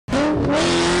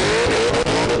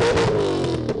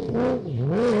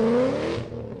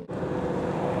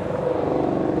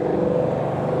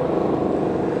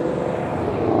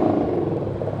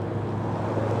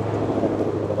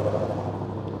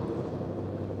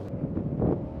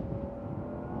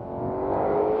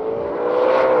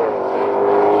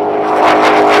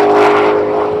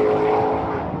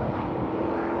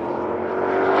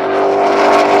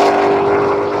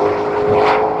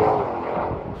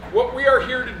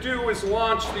do is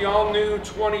launch the all-new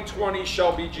 2020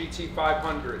 Shelby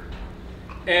GT500.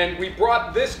 And we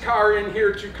brought this car in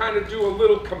here to kind of do a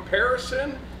little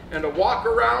comparison and a walk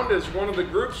around as one of the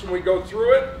groups when we go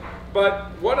through it.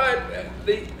 But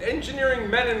the engineering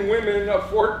men and women of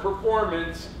Ford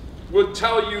Performance would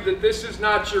tell you that this is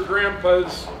not your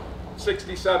grandpa's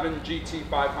 67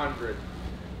 GT500.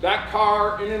 That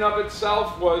car in and of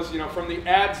itself was, you know, from the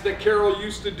ads that Carol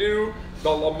used to do, the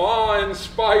Le Mans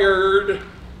inspired,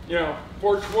 you know,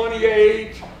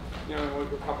 428, you know,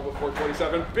 a couple of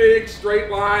 427, big straight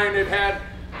line. It had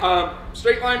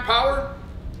straight line power,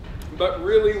 but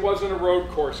really wasn't a road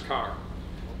course car.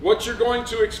 What you're going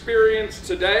to experience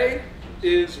today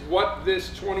is what this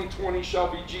 2020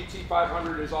 Shelby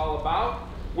GT500 is all about,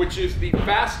 which is the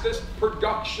fastest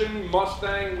production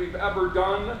Mustang we've ever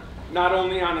done, not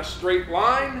only on a straight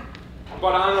line,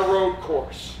 but on a road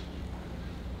course.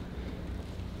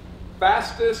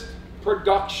 Fastest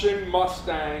production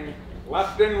Mustang,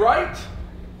 left and right,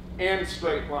 and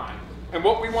straight line. And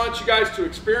what we want you guys to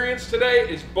experience today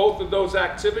is both of those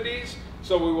activities.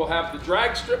 So we will have the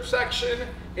drag strip section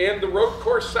and the road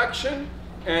course section,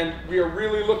 and we are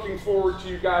really looking forward to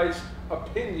you guys'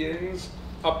 opinions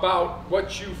about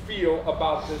what you feel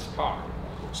about this car.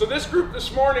 So this group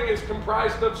this morning is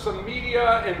comprised of some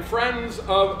media and friends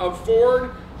of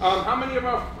Ford. How many of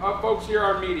our folks here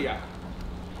are media?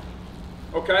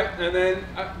 Okay, and then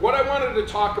what I wanted to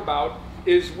talk about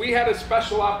is we had a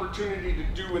special opportunity to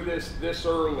do with this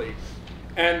early.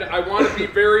 And I want to be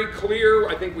very clear,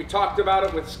 I think we talked about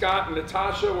it with Scott and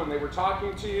Natasha when they were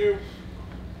talking to you.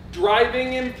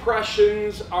 Driving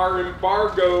impressions are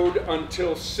embargoed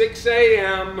until 6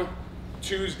 a.m.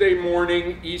 Tuesday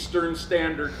morning Eastern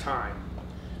Standard Time.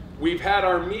 We've had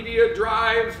our media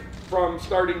drive from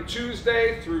starting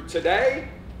Tuesday through today.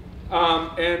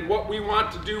 And what we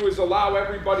want to do is allow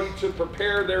everybody to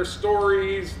prepare their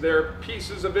stories, their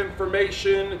pieces of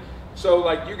information. So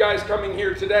like you guys coming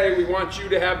here today, we want you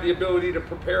to have the ability to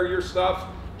prepare your stuff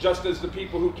just as the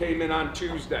people who came in on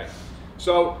Tuesday.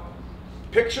 So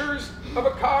pictures of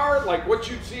a car, like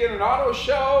what you'd see in an auto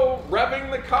show,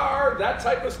 revving the car, that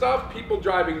type of stuff, people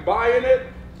driving by in it,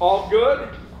 all good.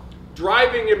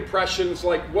 Driving impressions,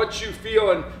 like what you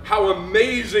feel and how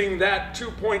amazing that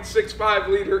 2.65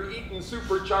 liter Eaton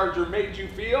supercharger made you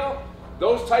feel.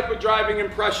 Those type of driving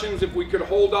impressions, if we could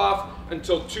hold off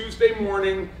until Tuesday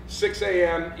morning, 6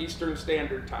 a.m. Eastern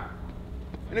Standard Time.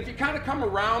 And if you kind of come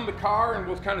around the car, and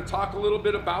we'll kind of talk a little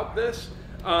bit about this,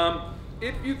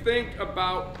 if you think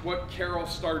about what Carol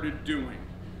started doing,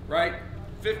 right?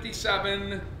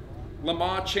 57 Le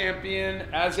Mans champion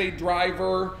as a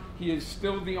driver. He is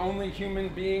still the only human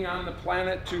being on the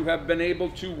planet to have been able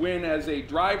to win as a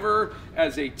driver,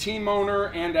 as a team owner,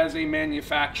 and as a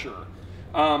manufacturer.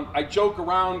 I joke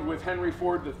around with Henry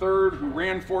Ford III, who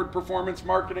ran Ford Performance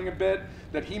Marketing a bit,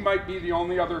 that he might be the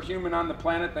only other human on the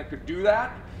planet that could do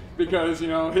that, because, you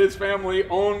know, his family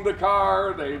owned the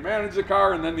car, they managed the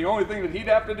car, and then the only thing that he'd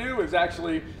have to do is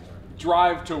actually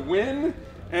drive to win,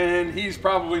 and he's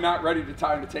probably not ready to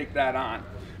time to take that on.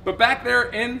 But back there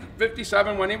in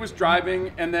 57 when he was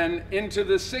driving, and then into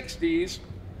the 60s,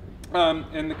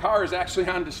 and the car is actually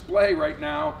on display right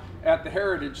now at the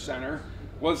Heritage Center,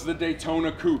 was the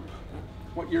Daytona Coupe.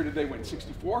 What year did they win?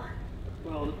 64?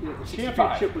 Well, the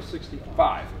championship was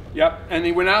 65. Yep, and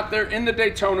he went out there in the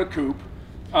Daytona Coupe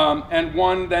and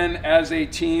won then as a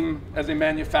team, as a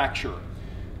manufacturer.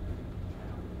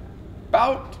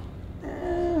 About,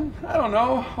 I don't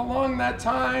know, along that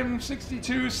time,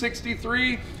 62,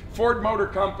 63, Ford Motor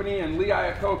Company and Lee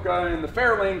Iacocca and the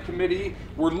Fairlane Committee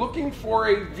were looking for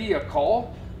a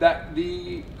vehicle that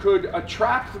could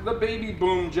attract the baby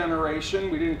boom generation,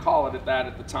 we didn't call it that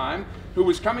at the time, who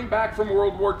was coming back from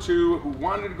World War II, who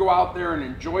wanted to go out there and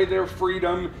enjoy their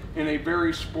freedom in a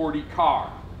very sporty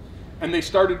car. And they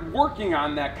started working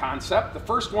on that concept. The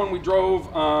first one we drove,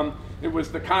 it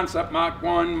was the concept Mach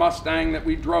 1 Mustang that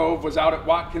we drove, was out at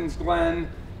Watkins Glen.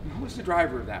 And who was the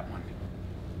driver of that one?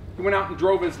 He went out and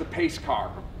drove as the pace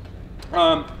car.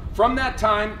 From that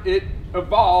time, it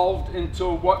evolved into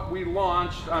what we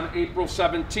launched on April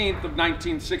 17th of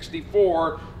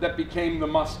 1964 that became the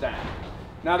Mustang.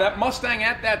 Now that Mustang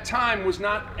at that time was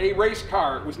not a race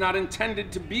car. It was not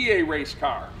intended to be a race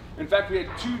car. In fact, we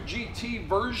had 2 GT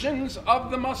versions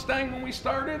of the Mustang when we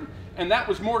started, and that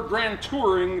was more grand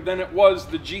touring than it was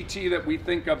the GT that we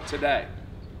think of today.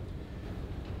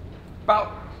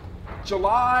 About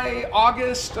July,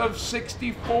 August of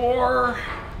 64,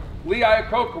 Lee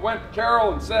Iacocca went to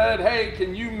Carol and said, hey,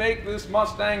 can you make this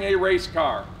Mustang a race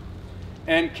car?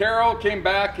 And Carol came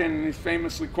back and is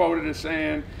famously quoted as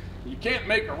saying, you can't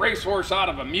make a racehorse out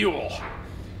of a mule.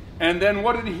 And then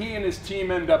what did he and his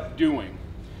team end up doing?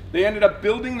 They ended up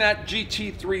building that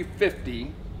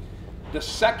GT350. The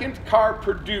second car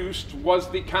produced was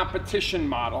the competition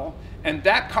model, and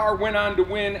that car went on to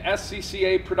win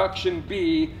SCCA Production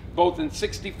B, both in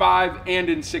 65 and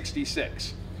in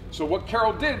 66. So what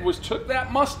Carroll did was took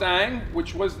that Mustang,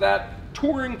 which was that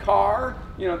touring car,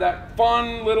 you know, that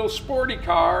fun little sporty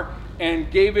car, and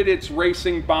gave it its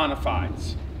racing bona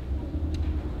fides.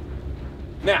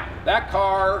 Now, that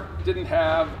car didn't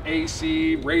have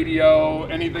AC, radio,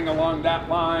 anything along that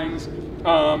lines.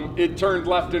 It turned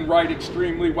left and right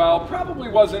extremely well. Probably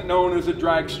wasn't known as a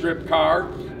drag strip car.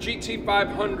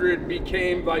 GT500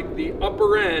 became like the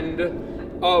upper end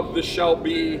of the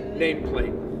Shelby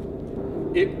nameplate.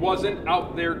 It wasn't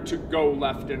out there to go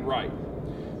left and right.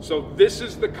 So this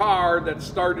is the car that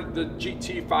started the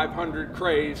GT500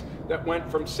 craze that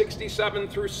went from 67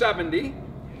 through 70.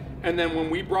 And then when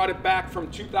we brought it back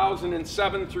from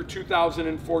 2007 through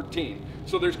 2014.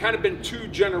 So there's kind of been two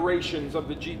generations of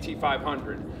the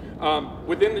GT500.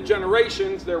 Within the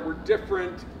generations, there were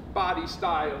different body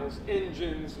styles,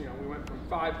 engines. You know, we went from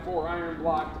 5.4 iron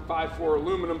block to 5.4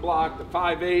 aluminum block to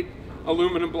 5.8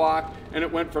 aluminum block, and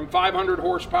it went from 500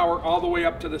 horsepower all the way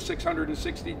up to the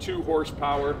 662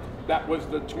 horsepower. That was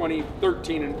the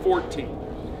 2013 and 14.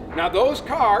 Now those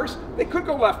cars, they could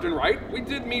go left and right. We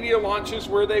did media launches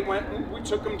where they went and we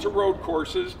took them to road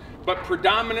courses, but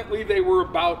predominantly they were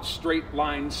about straight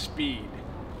line speed.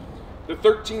 The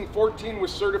 1314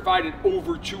 was certified at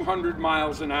over 200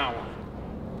 miles an hour.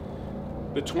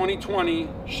 The 2020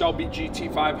 Shelby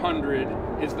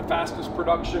GT500 is the fastest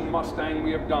production Mustang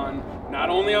we have done, not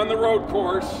only on the road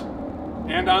course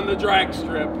and on the drag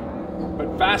strip,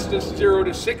 but fastest 0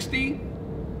 to 60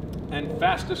 and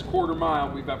fastest quarter mile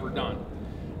we've ever done.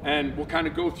 And we'll kind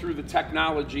of go through the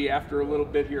technology after a little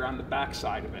bit here on the back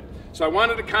side of it. So I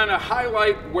wanted to kind of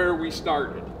highlight where we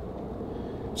started.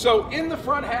 So in the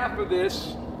front half of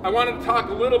this, I wanted to talk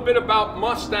a little bit about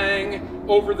Mustang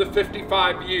over the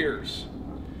 55 years.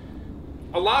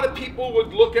 A lot of people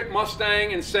would look at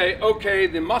Mustang and say, okay,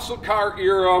 the muscle car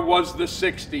era was the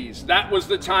 60s. That was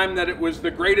the time that it was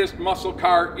the greatest muscle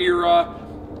car era.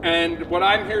 And what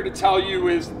I'm here to tell you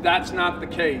is that's not the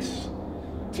case.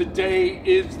 Today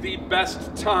is the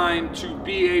best time to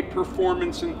be a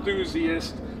performance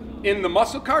enthusiast in the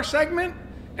muscle car segment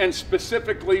and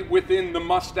specifically within the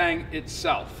Mustang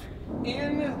itself.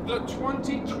 In the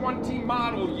 2020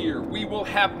 model year, we will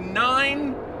have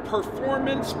 9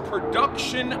 performance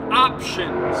production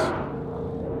options.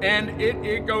 And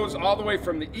it goes all the way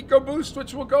from the EcoBoost,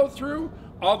 which we'll go through,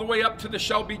 all the way up to the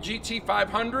Shelby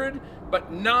GT500,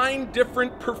 but 9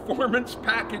 different performance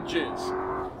packages.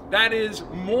 That is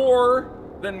more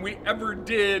than we ever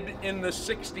did in the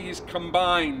 60s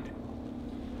combined.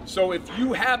 So if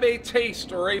you have a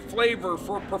taste or a flavor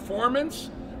for performance,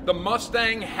 the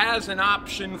Mustang has an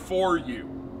option for you.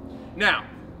 Now,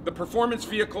 the performance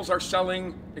vehicles are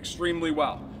selling extremely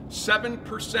well.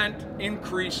 7%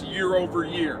 increase year over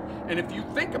year. And if you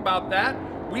think about that,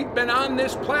 we've been on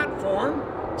this platform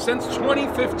since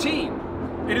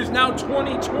 2015. It is now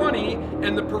 2020,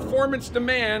 and the performance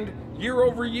demand year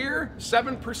over year,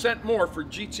 7% more for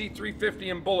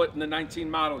GT350 and Bullet in the 19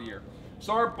 model year.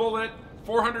 So our Bullet,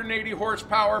 480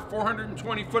 horsepower,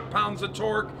 420 foot-pounds of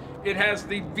torque. It has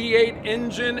the V8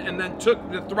 engine and then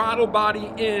took the throttle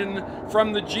body in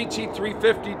from the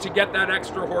GT350 to get that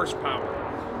extra horsepower.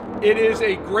 It is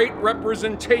a great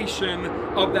representation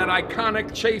of that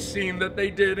iconic chase scene that they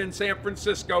did in San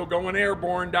Francisco, going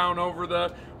airborne down over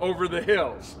the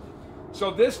hills.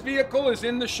 So this vehicle is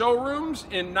in the showrooms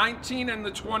in 19 and the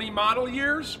 20 model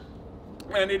years,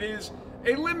 and it is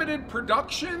a limited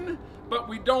production, but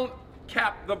we don't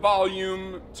cap the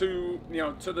volume to,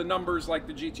 to the numbers like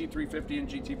the GT350 and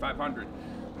GT500.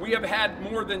 We have had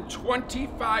more than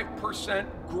 25%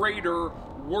 greater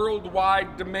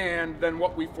worldwide demand than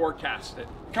what we forecasted.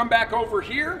 Come back over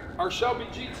here, our Shelby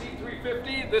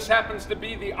GT350. This happens to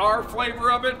be the R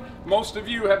flavor of it. Most of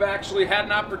you have actually had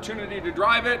an opportunity to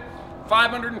drive it.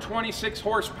 526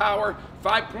 horsepower,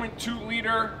 5.2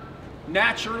 liter,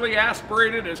 naturally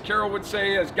aspirated, as Carol would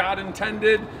say, as God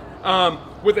intended,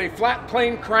 with a flat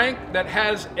plane crank that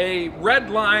has a red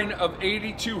line of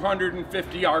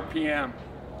 8,250 RPM.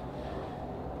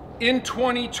 In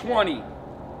 2020,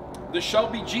 the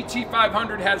Shelby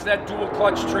GT500 has that dual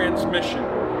clutch transmission,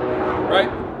 right?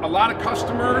 A lot of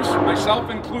customers, myself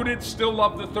included, still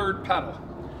love the third pedal.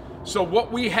 So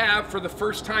what we have for the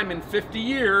first time in 50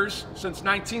 years, since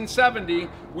 1970,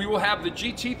 we will have the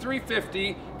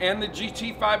GT350 and the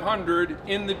GT500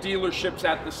 in the dealerships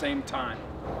at the same time.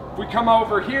 If we come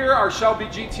over here, our Shelby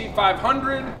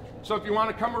GT500, So if you want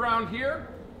to come around here,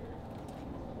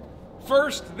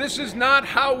 first, this is not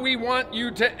how we want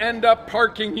you to end up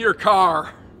parking your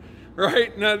car,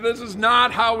 right? Now, this is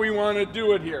not how we want to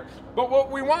do it here. But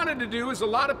what we wanted to do is a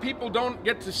lot of people don't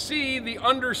get to see the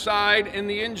underside and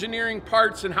the engineering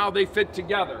parts and how they fit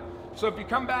together. So if you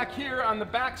come back here on the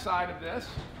back side of this,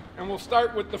 and we'll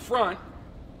start with the front,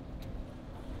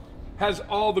 has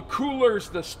all the coolers,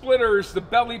 the splitters, the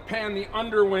belly pan, the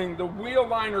underwing, the wheel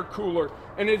liner cooler.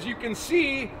 And as you can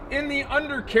see in the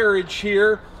undercarriage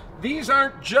here, these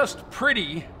aren't just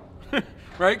pretty,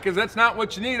 right? Because that's not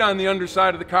what you need on the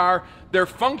underside of the car. They're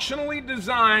functionally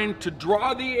designed to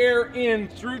draw the air in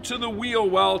through to the wheel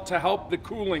well to help the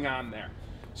cooling on there.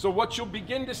 So what you'll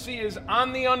begin to see is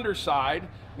on the underside,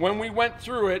 when we went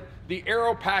through it, the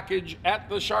aero package at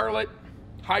the Charlotte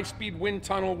high-speed wind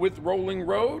tunnel with rolling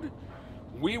road,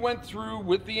 we went through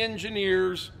with the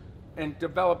engineers and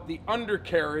developed the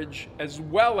undercarriage as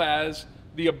well as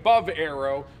the above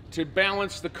aero to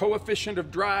balance the coefficient of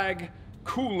drag,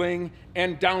 cooling,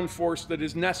 and downforce that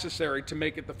is necessary to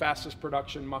make it the fastest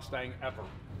production Mustang ever.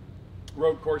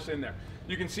 Road course in there.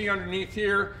 You can see underneath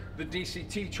here the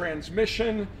DCT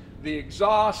transmission, the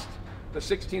exhaust, the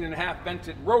 16.5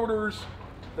 vented rotors,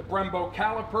 the Brembo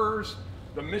calipers,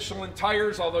 the Michelin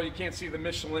tires, although you can't see the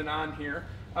Michelin on here.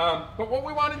 But what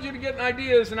we wanted you to get an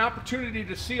idea is an opportunity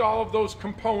to see all of those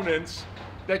components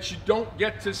that you don't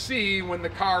get to see when the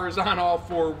car is on all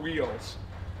four wheels.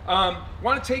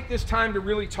 Want to take this time to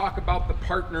really talk about the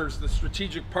partners, the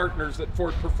strategic partners that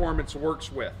Ford Performance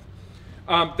works with.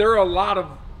 There are a lot of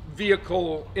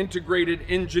vehicle integrated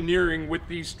engineering with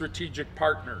these strategic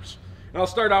partners. And I'll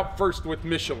start out first with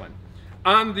Michelin.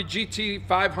 On the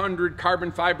GT500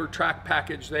 carbon fiber track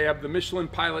package, they have the Michelin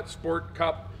Pilot Sport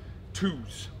Cup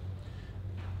 2s.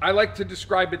 I like to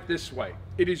describe it this way.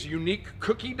 It is unique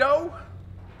cookie dough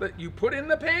that you put in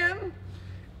the pan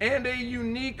and a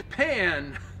unique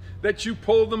pan that you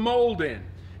pull the mold in.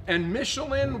 And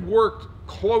Michelin worked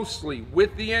closely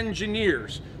with the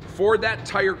engineers for that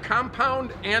tire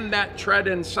compound and that tread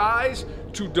and size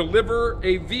to deliver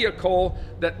a vehicle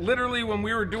that literally, when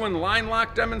we were doing line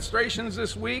lock demonstrations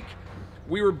this week,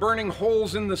 we were burning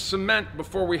holes in the cement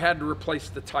before we had to replace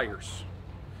the tires.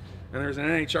 And there's an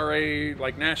NHRA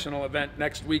like national event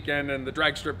next weekend, and the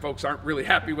drag strip folks aren't really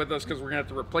happy with us because we're gonna have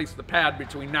to replace the pad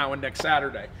between now and next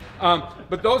Saturday.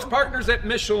 But those partners at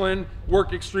Michelin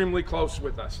work extremely close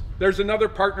with us. There's another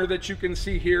partner that you can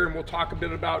see here, and we'll talk a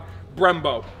bit about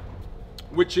Brembo,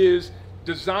 which is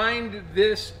designed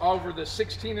this over the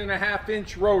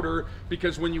 16.5-inch rotor,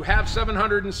 because when you have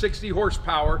 760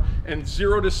 horsepower and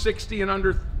 0 to 60 and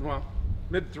under, well,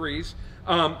 mid threes,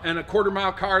 and a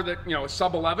quarter-mile car that, you know, is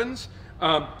sub-11s,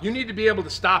 you need to be able to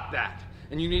stop that,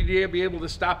 and you need to be able to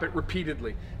stop it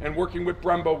repeatedly. And working with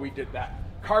Brembo, we did that.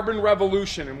 Carbon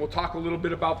Revolution, and we'll talk a little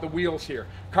bit about the wheels here.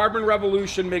 Carbon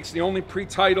Revolution makes the only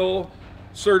pre-title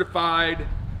certified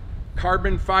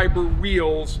carbon fiber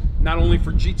wheels, not only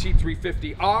for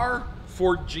GT350R,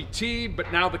 Ford GT,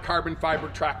 but now the carbon fiber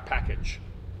track package.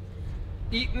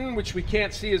 Eaton, which we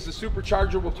can't see, is the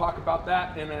supercharger. We'll talk about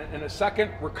that in a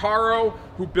second. Recaro,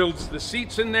 who builds the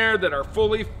seats in there that are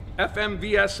fully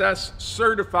FMVSS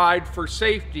certified for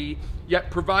safety, yet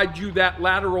provide you that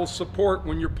lateral support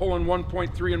when you're pulling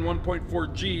 1.3 and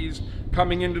 1.4 Gs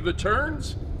coming into the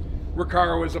turns.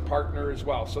 Recaro is a partner as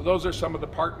well. So those are some of the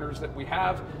partners that we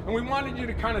have. And we wanted you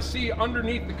to kind of see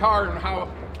underneath the car and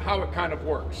how it kind of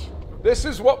works. This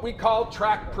is what we call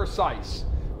Track Precise.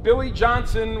 Billy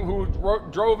Johnson, who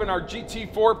drove in our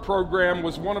GT4 program,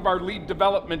 was one of our lead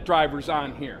development drivers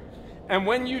on here. And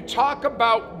when you talk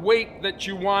about weight that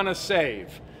you want to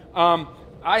save,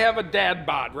 I have a dad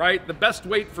bod, right? The best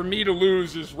weight for me to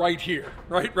lose is right here,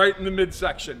 right in the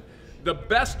midsection. The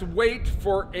best weight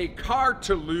for a car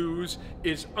to lose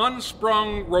is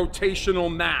unsprung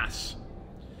rotational mass.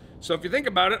 So if you think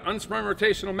about it, unsprung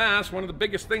rotational mass, one of the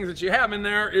biggest things that you have in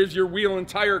there is your wheel and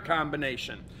tire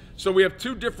combination. So we have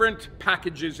two different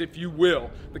packages, if you will.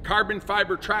 The carbon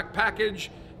fiber track package,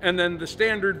 and then the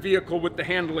standard vehicle with the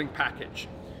handling package.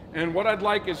 And what I'd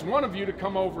like is one of you to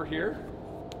come over here.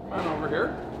 Come on over here.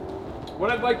 What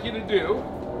I'd like you to do,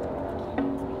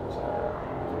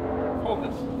 hold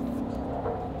this.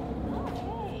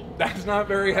 That's not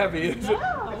very heavy, is it?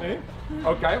 No.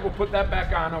 Okay, we'll put that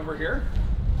back on over here.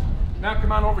 Now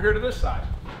come on over here to this side.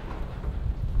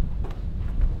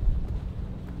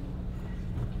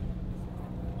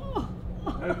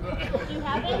 You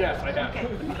have it? Yes, I have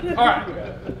it. All right.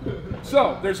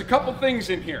 So there's a couple things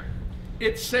in here.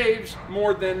 It saves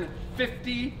more than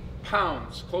 50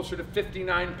 pounds, closer to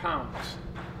 59 pounds,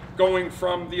 going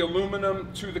from the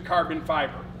aluminum to the carbon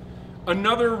fiber.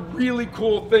 another really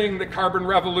cool thing that Carbon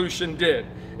Revolution did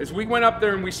is we went up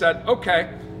there and we said,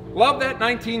 okay, love that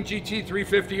 19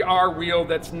 GT350R wheel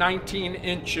that's 19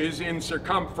 inches in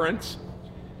circumference,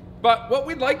 but what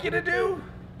we'd like you to do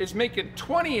is make it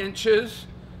 20 inches,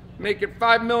 make it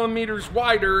 5 millimeters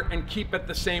wider, and keep it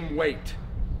the same weight.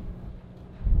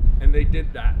 And they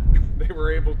did that. They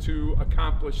were able to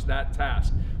accomplish that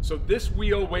task. So this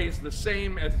wheel weighs the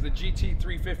same as the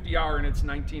GT350R in its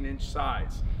 19-inch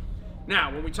size.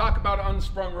 Now, when we talk about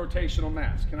unsprung rotational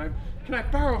mass, can I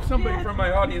borrow something from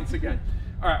my audience again?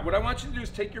 All right, what I want you to do is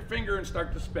take your finger and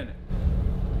start to spin it.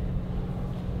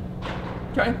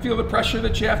 Okay, feel the pressure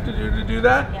that you have to do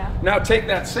that? Yeah. Now take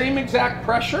that same exact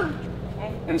pressure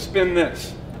and spin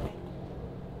this. Okay.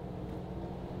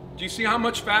 Do you see how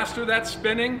much faster that's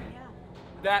spinning? Yeah.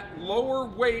 That lower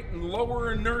weight and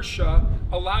lower inertia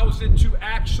allows it to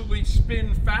actually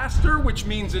spin faster, which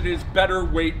means it is better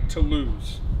weight to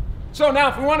lose. So now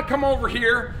if we want to come over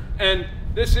here, and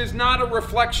this is not a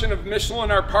reflection of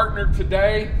Michelin, our partner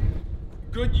today.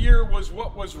 Goodyear was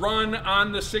what was run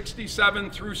on the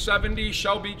 67 through 70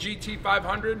 Shelby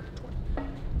GT500.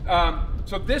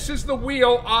 So this is the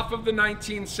wheel off of the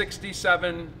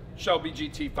 1967 Shelby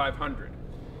GT500.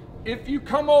 If you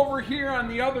come over here on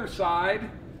the other side,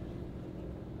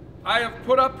 I have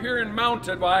put up here and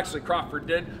mounted, well actually Crawford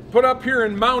did, put up here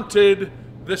and mounted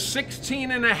the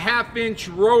 16.5-inch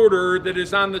rotor that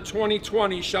is on the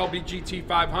 2020 Shelby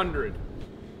GT500.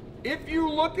 If you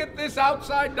look at this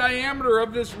outside diameter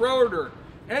of this rotor,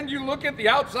 and you look at the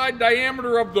outside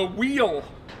diameter of the wheel,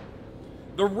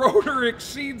 the rotor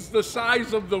exceeds the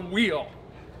size of the wheel.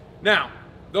 Now,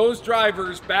 those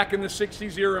drivers back in the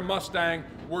 60s era Mustang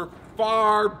were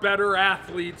far better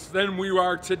athletes than we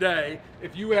are today.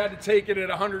 If you had to take it at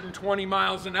 120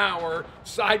 miles an hour,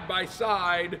 side by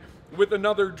side with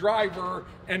another driver,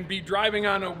 and be driving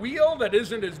on a wheel that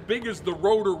isn't as big as the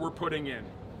rotor we're putting in.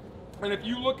 And if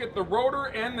you look at the rotor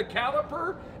and the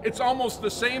caliper, it's almost the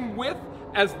same width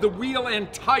as the wheel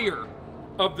and tire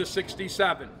of the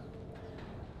 67.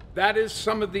 That is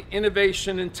some of the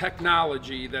innovation and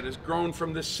technology that has grown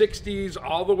from the 60s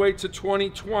all the way to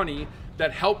 2020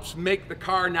 that helps make the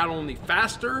car not only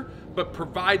faster, but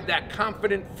provide that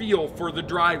confident feel for the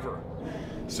driver.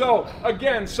 So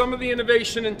again, some of the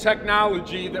innovation and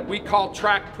technology that we call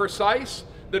track precise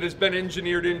that has been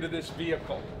engineered into this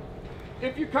vehicle.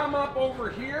 If you come up over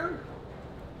here,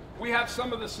 we have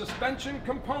some of the suspension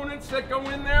components that go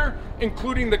in there,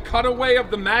 including the cutaway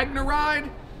of the MagneRide.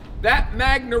 That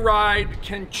MagneRide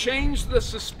can change the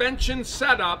suspension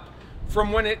setup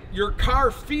from when your car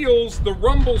feels the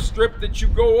rumble strip that you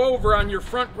go over on your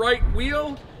front right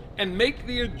wheel, and make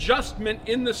the adjustment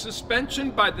in the suspension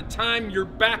by the time your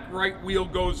back right wheel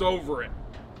goes over it.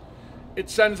 It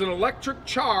sends an electric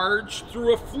charge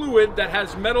through a fluid that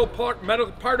has metal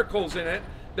particles in it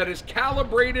that is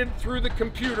calibrated through the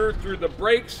computer, through the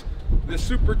brakes, the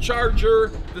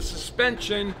supercharger, the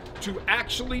suspension, to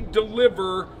actually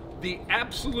deliver the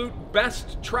absolute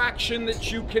best traction that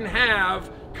you can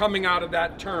have coming out of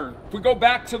that turn. If we go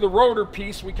back to the rotor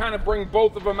piece, we kind of bring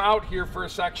both of them out here for a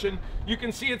section. You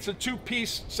can see it's a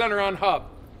two-piece center-on hub.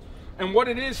 And what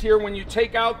it is here, when you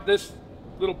take out this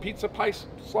little pizza pie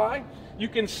slide, you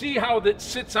can see how that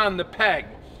sits on the peg.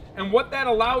 And what that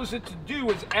allows it to do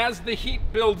is, as the heat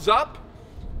builds up,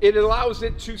 it allows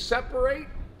it to separate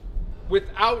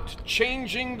without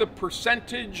changing the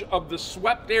percentage of the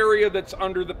swept area that's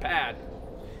under the pad.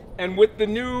 And with the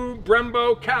new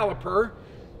Brembo caliper,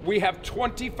 we have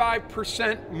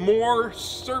 25% more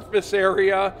surface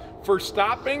area for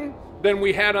stopping than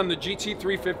we had on the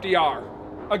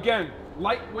GT350R. Again,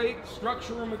 lightweight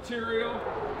structural material.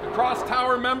 The cross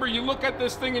tower member, you look at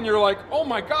this thing and you're like, oh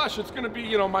my gosh, it's gonna be,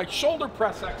 you know, my shoulder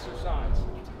press exercise.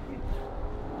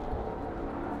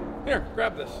 Here,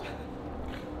 grab this.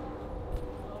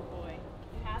 Oh boy.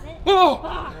 You have it?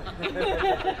 Oh!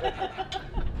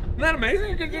 Isn't that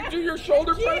amazing? You can do your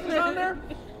shoulder presses on there.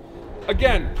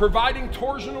 Again, providing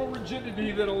torsional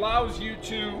rigidity that allows you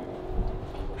to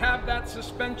have that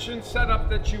suspension setup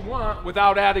that you want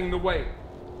without adding the weight.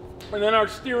 And then our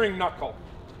steering knuckle,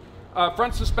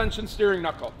 front suspension steering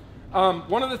knuckle.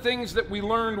 One of the things that we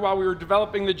learned while we were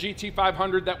developing the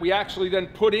GT500 that we actually then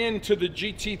put into the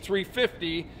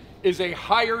GT350 is a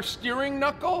higher steering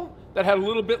knuckle that had a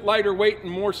little bit lighter weight and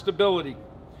more stability.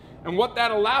 And what that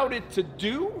allowed it to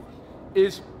do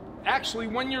is actually,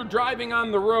 when you're driving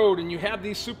on the road and you have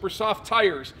these super soft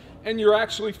tires and you're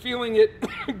actually feeling it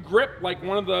grip like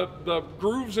one of the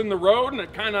grooves in the road and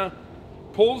it kind of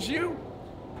pulls you,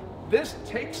 this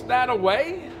takes that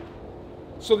away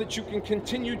so that you can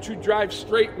continue to drive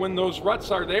straight when those ruts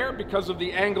are there because of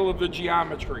the angle of the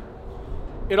geometry.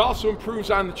 It also improves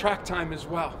on the track time as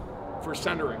well for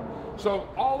centering. So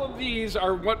all of these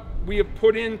are what we have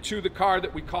put into the car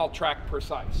that we call Track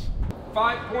Precise.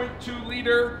 5.2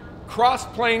 liter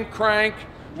cross-plane crank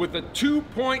with a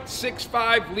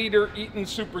 2.65 liter Eaton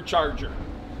supercharger.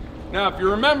 Now, if you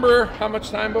remember how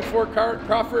much time before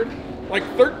Crawford, like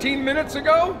 13 minutes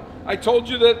ago, I told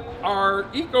you that our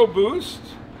EcoBoost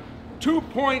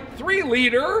 2.3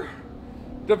 liter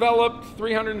developed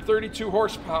 332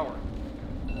 horsepower.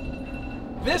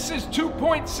 This is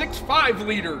 2.65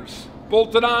 liters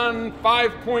bolted on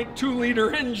 5.2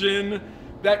 liter engine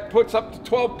that puts up to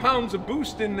 12 pounds of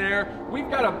boost in there. We've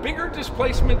got a bigger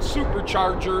displacement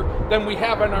supercharger than we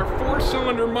have in our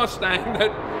 4-cylinder Mustang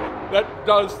that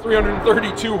does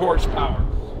 332 horsepower.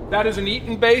 That is an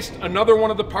Eaton based, another one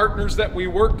of the partners that we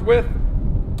worked with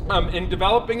in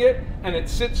developing it, and it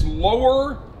sits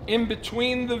lower in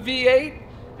between the V8.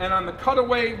 And on the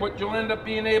cutaway, what you'll end up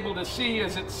being able to see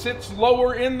is it sits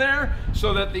lower in there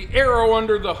so that the aero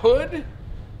under the hood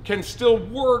can still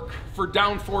work for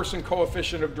downforce and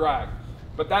coefficient of drag.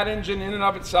 But that engine in and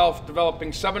of itself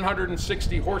developing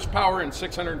 760 horsepower and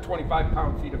 625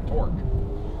 pound-feet of torque.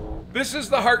 This is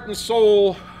the heart and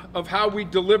soul of how we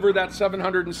deliver that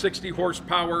 760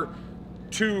 horsepower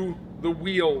to the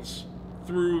wheels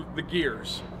through the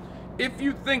gears. If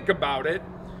you think about it,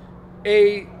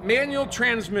 a manual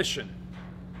transmission,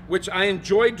 which I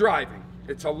enjoy driving,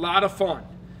 it's a lot of fun.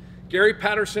 Gary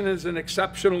Patterson is an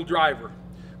exceptional driver.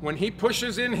 When he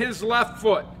pushes in his left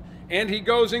foot and he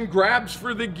goes and grabs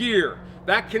for the gear,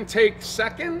 that can take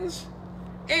seconds.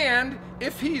 And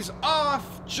if he's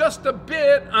off just a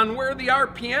bit on where the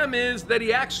RPM is that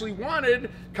he actually wanted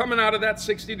coming out of that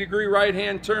 60-degree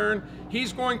right-hand turn,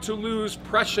 he's going to lose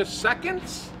precious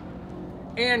seconds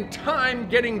and time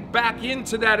getting back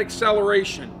into that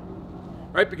acceleration,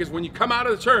 right? Because when you come out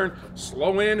of the turn,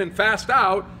 slow in and fast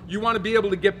out, you want to be able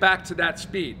to get back to that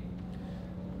speed.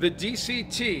 The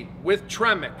DCT with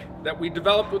Tremec that we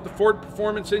developed with the Ford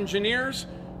Performance engineers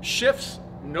shifts,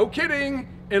 no kidding,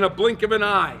 in a blink of an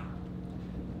eye.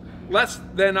 Less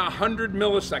than 100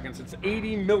 milliseconds, it's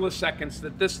 80 milliseconds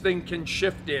that this thing can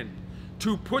shift in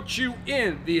to put you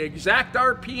in the exact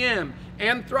RPM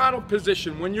and throttle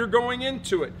position when you're going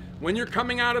into it, when you're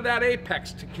coming out of that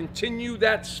apex, to continue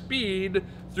that speed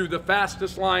through the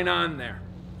fastest line on there.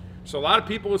 So a lot of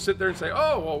people will sit there and say,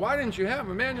 oh, well, why didn't you have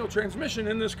a manual transmission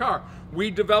in this car? We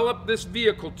developed this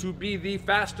vehicle to be the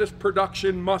fastest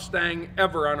production Mustang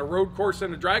ever on a road course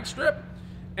and a drag strip,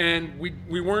 and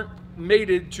we weren't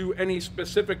mated to any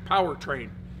specific powertrain.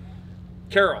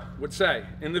 Carroll would say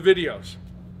in the videos,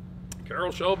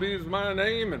 Carroll Shelby is my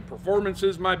name and performance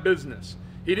is my business.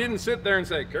 He didn't sit there and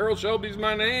say, Carroll Shelby's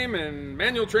my name and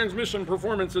manual transmission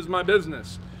performance is my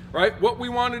business, right? What we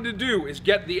wanted to do is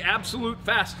get the absolute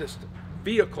fastest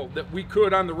vehicle that we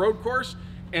could on the road course,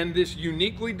 and this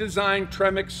uniquely designed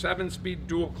Tremec 7-speed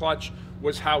dual clutch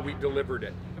was how we delivered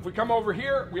it. If we come over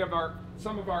here, we have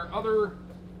some of our other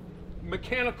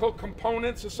mechanical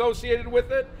components associated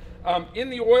with it. In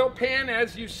the oil pan,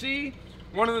 as you see,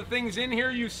 one of the things in here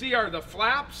you see are the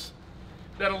flaps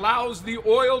that allows the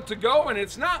oil to go, and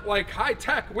it's not like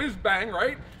high-tech whiz-bang,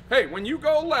 right? Hey, when you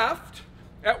go left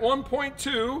at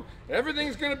 1.2,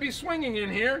 everything's gonna be swinging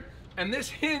in here, and this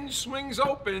hinge swings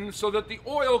open so that the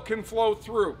oil can flow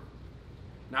through.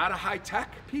 Not a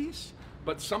high-tech piece,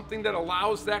 but something that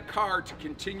allows that car to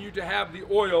continue to have the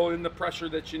oil in the pressure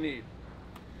that you need.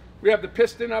 We have the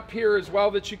piston up here as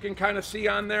well that you can kind of see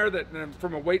on there that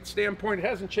from a weight standpoint, it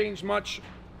hasn't changed much.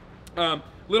 A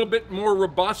little bit more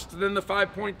robust than the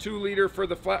 5.2 liter for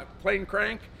the flat plane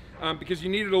crank because you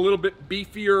needed a little bit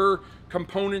beefier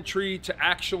componentry to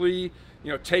actually,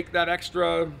 take that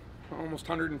extra almost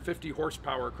 150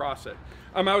 horsepower across it.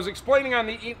 I was explaining on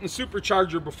the Eaton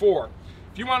supercharger before.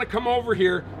 If you want to come over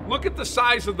here, look at the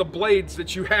size of the blades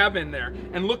that you have in there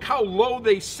and look how low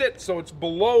they sit, so it's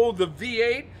below the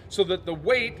V8 so that the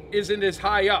weight isn't as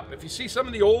high up. If you see some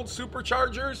of the old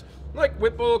superchargers, like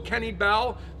Whipple, Kenny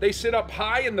Bell, they sit up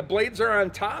high and the blades are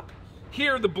on top.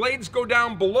 Here, the blades go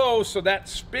down below so that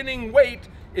spinning weight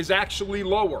is actually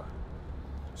lower.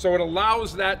 So it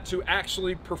allows that to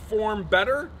actually perform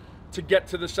better to get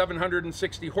to the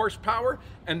 760 horsepower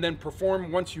and then perform,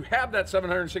 once you have that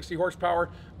 760 horsepower,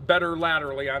 better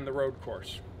laterally on the road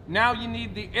course. Now you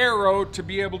need the aero to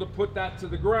be able to put that to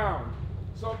the ground.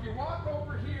 So if you walk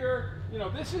over here,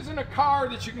 this isn't a car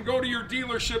that you can go to your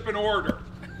dealership and order.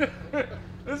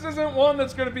 This isn't one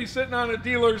that's going to be sitting on a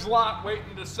dealer's lot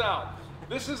waiting to sell.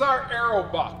 This is our aero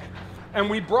buck. And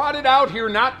we brought it out here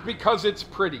not because it's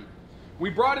pretty. We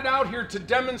brought it out here to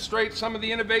demonstrate some of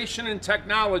the innovation and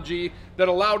technology that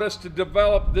allowed us to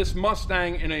develop this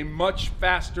Mustang in a much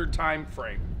faster time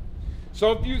frame.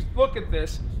 So if you look at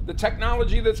this, the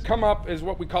technology that's come up is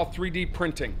what we call 3D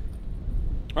printing,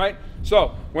 right? So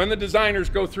when the designers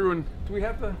go through and, do we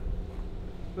have the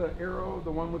arrow,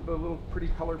 the one with the little pretty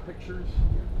color pictures?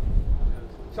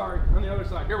 Sorry, on the other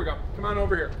side. Here we go. Come on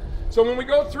over here. So when we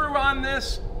go through on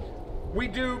this, we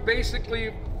do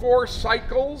basically 4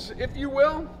 cycles, if you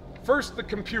will. First, the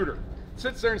computer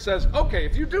sits there and says, okay,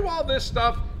 if you do all this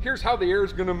stuff, here's how the air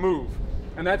is going to move.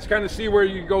 And that's kind of see where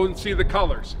you go and see the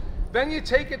colors. Then you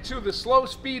take it to the slow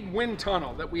speed wind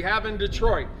tunnel that we have in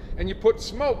Detroit, and you put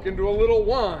smoke into a little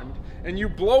wand, and you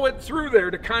blow it through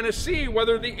there to kind of see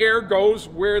whether the air goes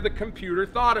where the computer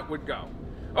thought it would go.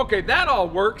 Okay, that all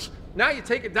works. Now you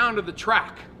take it down to the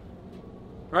track,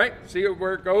 right? See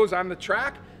where it goes on the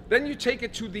track? Then you take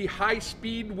it to the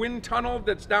high-speed wind tunnel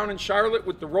that's down in Charlotte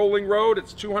with the rolling road.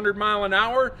 It's 200 miles an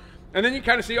hour. And then you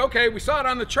kind of see, okay, we saw it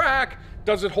on the track.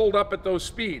 Does it hold up at those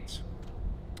speeds?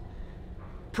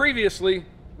 Previously,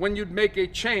 when you'd make a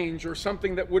change or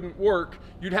something that wouldn't work,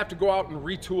 you'd have to go out and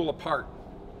retool a part.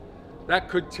 That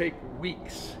could take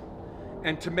weeks.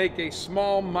 And to make a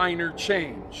small, minor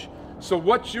change. So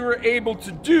what you're able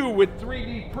to do with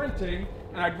 3D printing,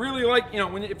 and I'd really like,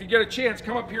 if you get a chance,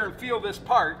 come up here and feel this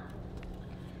part.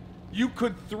 You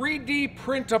could 3D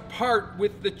print a part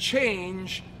with the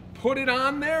change, put it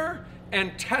on there,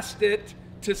 and test it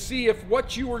to see if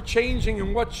what you were changing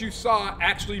and what you saw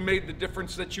actually made the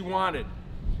difference that you wanted.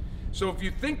 So if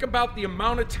you think about the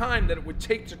amount of time that it would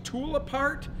take to tool a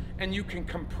part, and you can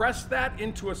compress that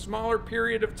into a smaller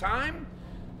period of time,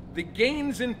 the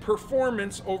gains in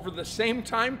performance over the same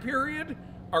time period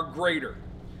are greater.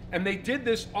 And they did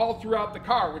this all throughout the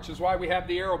car, which is why we have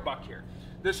the aero buck here.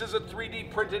 This is a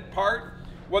 3D printed part.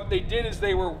 What they did is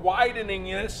they were widening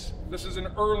this is an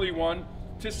early one,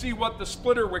 to see what the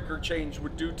splitter wicker change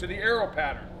would do to the aero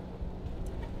pattern.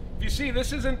 If you see,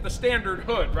 this isn't the standard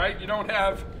hood, right? You don't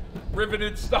have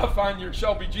riveted stuff on your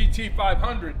Shelby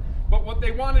GT500. But what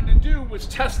they wanted to do was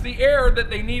test the air that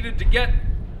they needed to get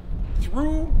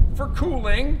through for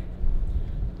cooling,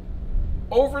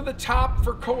 over the top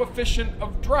for coefficient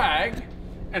of drag,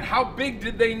 and how big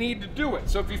did they need to do it.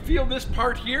 So if you feel this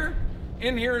part here,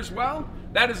 in here as well,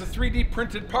 that is a 3D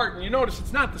printed part. And you notice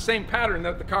it's not the same pattern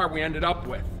that the car we ended up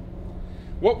with.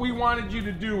 What we wanted you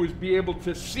to do is be able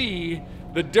to see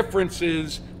the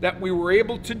differences that we were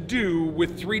able to do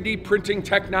with 3D printing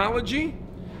technology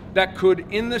that could,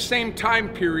 in the same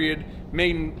time period,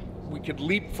 mean we could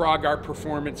leapfrog our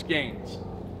performance gains.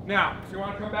 Now, if you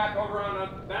want to come back over on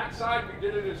the back side, we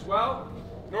did it as well.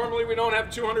 Normally we don't have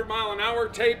 200-mile-an-hour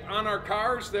tape on our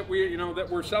cars that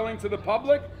we're selling to the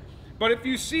public. But if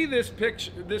you see this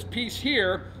piece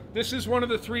here, this is one of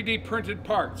the 3D printed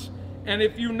parts. And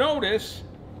if you notice,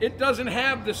 it doesn't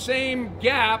have the same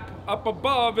gap up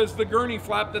above as the gurney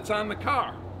flap that's on the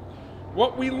car.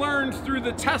 What we learned through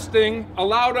the testing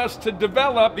allowed us to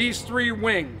develop these 3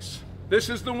 wings. This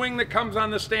is the wing that comes on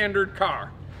the standard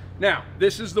car. Now,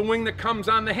 this is the wing that comes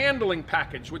on the handling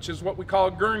package, which is what we call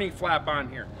a gurney flap on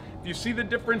here. If you see the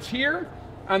difference here,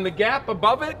 on the gap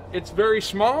above it, it's very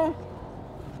small.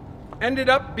 Ended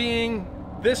up being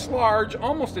this large,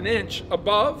 almost an inch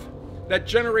above, that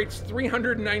generates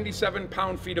 397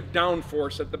 pound-feet of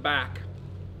downforce at the back.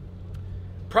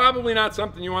 Probably not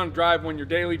something you want to drive when you're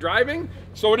daily driving,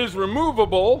 so it is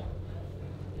removable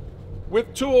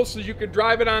with tools so you could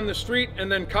drive it on the street and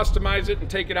then customize it and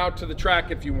take it out to the track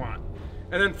if you want.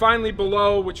 And then finally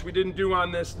below, which we didn't do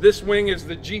on this wing is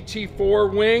the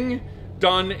GT4 wing,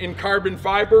 done in carbon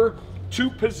fiber,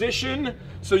 2-position,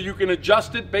 so you can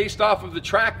adjust it based off of the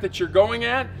track that you're going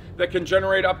at, that can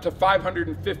generate up to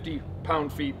 550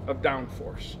 pound-feet of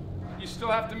downforce. You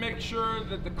still have to make sure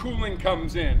that the cooling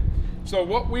comes in. So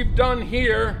what we've done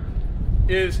here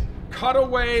is cut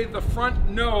away the front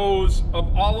nose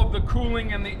of all of the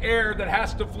cooling and the air that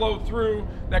has to flow through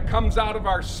that comes out of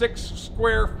our 6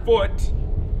 square foot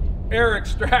air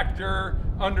extractor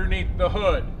underneath the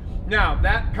hood. Now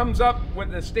that comes up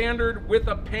with the standard with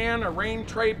a pan, a rain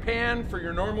tray pan for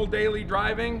your normal daily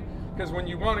driving, because when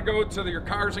you want to go to your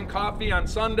cars and coffee on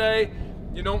Sunday,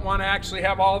 you don't want to actually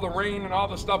have all the rain and all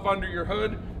the stuff under your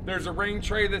hood. There's a rain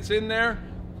tray that's in there.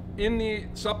 In the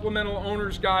supplemental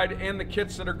owner's guide and the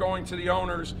kits that are going to the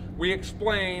owners, we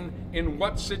explain in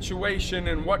what situation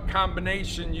and what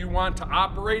combination you want to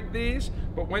operate these.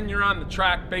 But when you're on the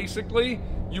track, basically,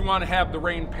 you want to have the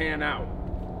rain pan out.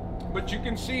 But you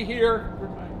can see here,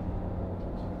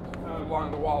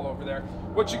 along the wall over there,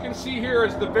 what you can see here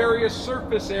is the various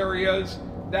surface areas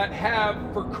that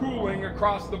have for cooling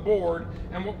across the board.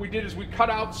 And what we did is we cut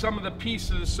out some of the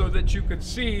pieces so that you could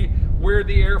see where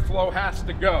the airflow has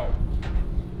to go.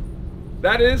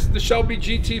 That is the Shelby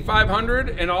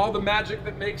GT500 and all the magic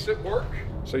that makes it work.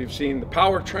 So you've seen the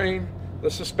powertrain, the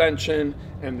suspension,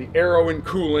 and the aero and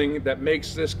cooling that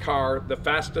makes this car the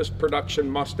fastest production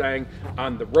Mustang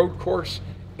on the road course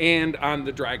and on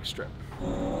the drag strip.